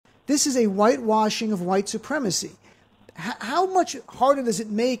this is a whitewashing of white supremacy. How much harder does it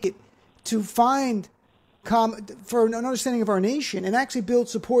make it to find for an understanding of our nation and actually build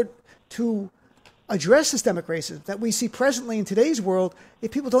support to address systemic racism that we see presently in today's world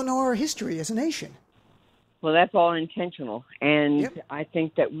if people don't know our history as a nation? Well, that's all intentional, and Yep. I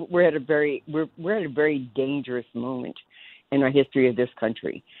think that we're at a very dangerous moment in our history of this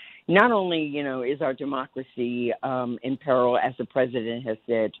country. Not only, is our democracy in peril, as the president has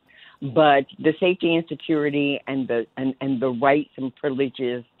said, but the safety and security and the rights and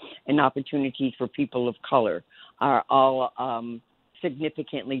privileges and opportunities for people of color are all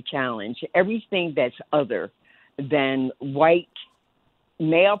significantly challenged. Everything that's other than white,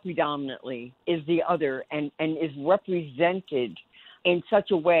 male predominantly, is the other and is represented in such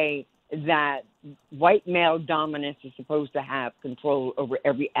a way that white male dominance is supposed to have control over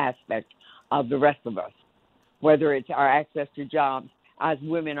every aspect of the rest of us, whether it's our access to jobs, as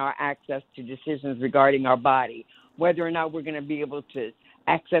women, our access to decisions regarding our body, whether or not we're going to be able to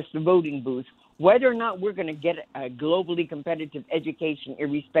access the voting booth, whether or not we're going to get a globally competitive education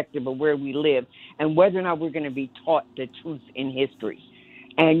irrespective of where we live, and whether or not we're going to be taught the truth in history.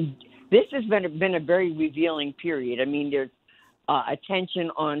 And this has been a very revealing period. I mean, there's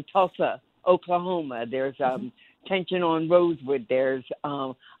attention on Tulsa, Oklahoma. There's attention on Rosewood. There's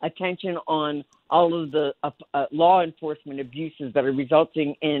attention on all of the law enforcement abuses that are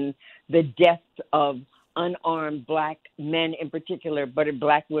resulting in the deaths of unarmed black men in particular, but in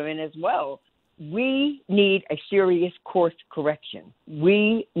black women as well. We need a serious course correction.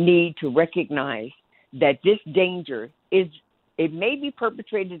 We need to recognize that this danger it may be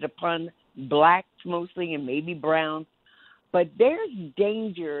perpetrated upon blacks mostly and maybe browns, but there's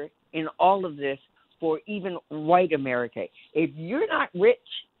danger in all of this for even white America. If you're not rich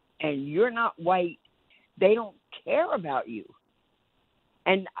and you're not white, they don't care about you.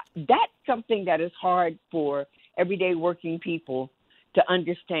 And that's something that is hard for everyday working people to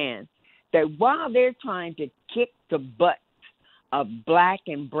understand, that while they're trying to kick the butt of black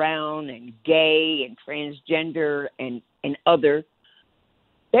and brown and gay and transgender and other,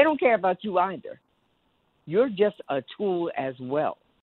 they don't care about you either. You're just a tool as well.